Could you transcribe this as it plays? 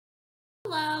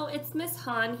it's Miss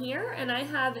Han here, and I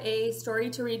have a story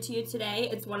to read to you today.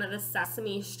 It's one of the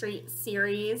Sesame Street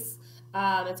series.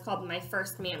 It's called My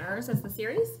First Manners is the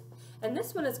series, and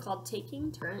this one is called Taking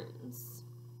Turns.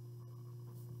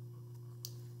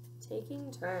 Taking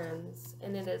Turns,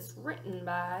 and it is written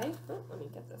by, let me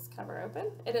get this cover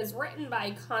open. It is written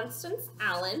by Constance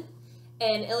Allen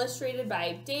and illustrated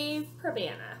by Dave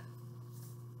Pravana.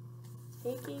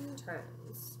 Taking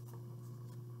Turns.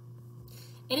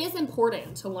 It is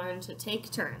important to learn to take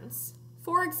turns.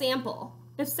 For example,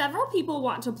 if several people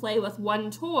want to play with one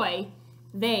toy,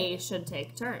 they should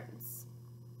take turns.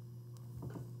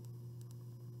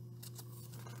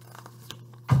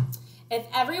 If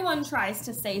everyone tries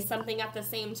to say something at the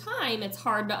same time, it's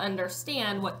hard to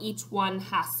understand what each one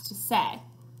has to say.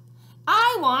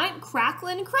 I want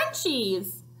cracklin'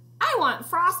 crunchies. I want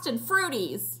frosted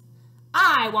fruities.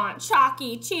 I want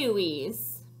chalky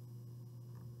chewies.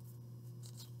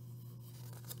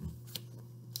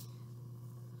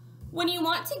 When you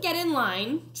want to get in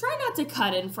line, try not to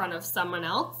cut in front of someone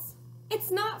else.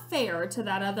 It's not fair to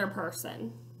that other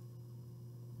person.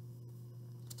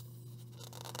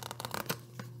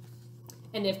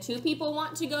 And if two people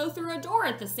want to go through a door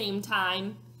at the same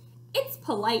time, it's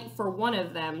polite for one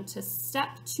of them to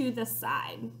step to the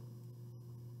side.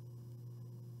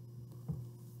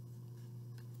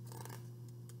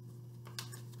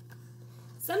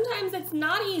 Sometimes it's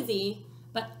not easy,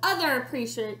 but other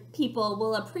people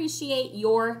will appreciate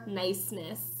your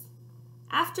niceness.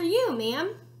 After you,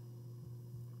 ma'am.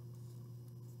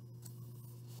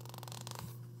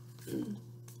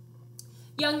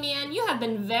 Young man, you have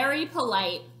been very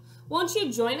polite. Won't you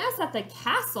join us at the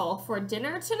castle for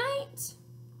dinner tonight?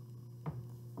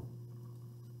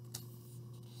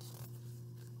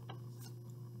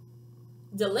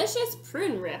 Delicious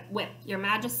prune whip, Your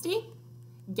Majesty.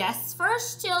 Guests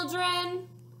first, children.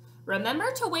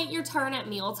 Remember to wait your turn at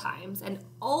meal times and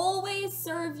always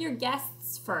serve your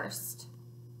guests first.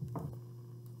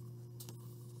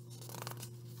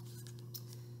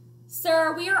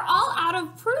 Sir, we are all out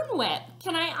of prune whip.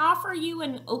 Can I offer you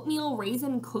an oatmeal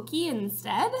raisin cookie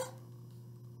instead?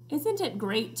 Isn't it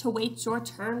great to wait your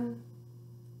turn?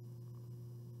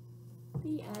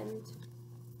 The end.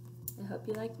 I hope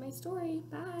you liked my story.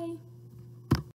 Bye.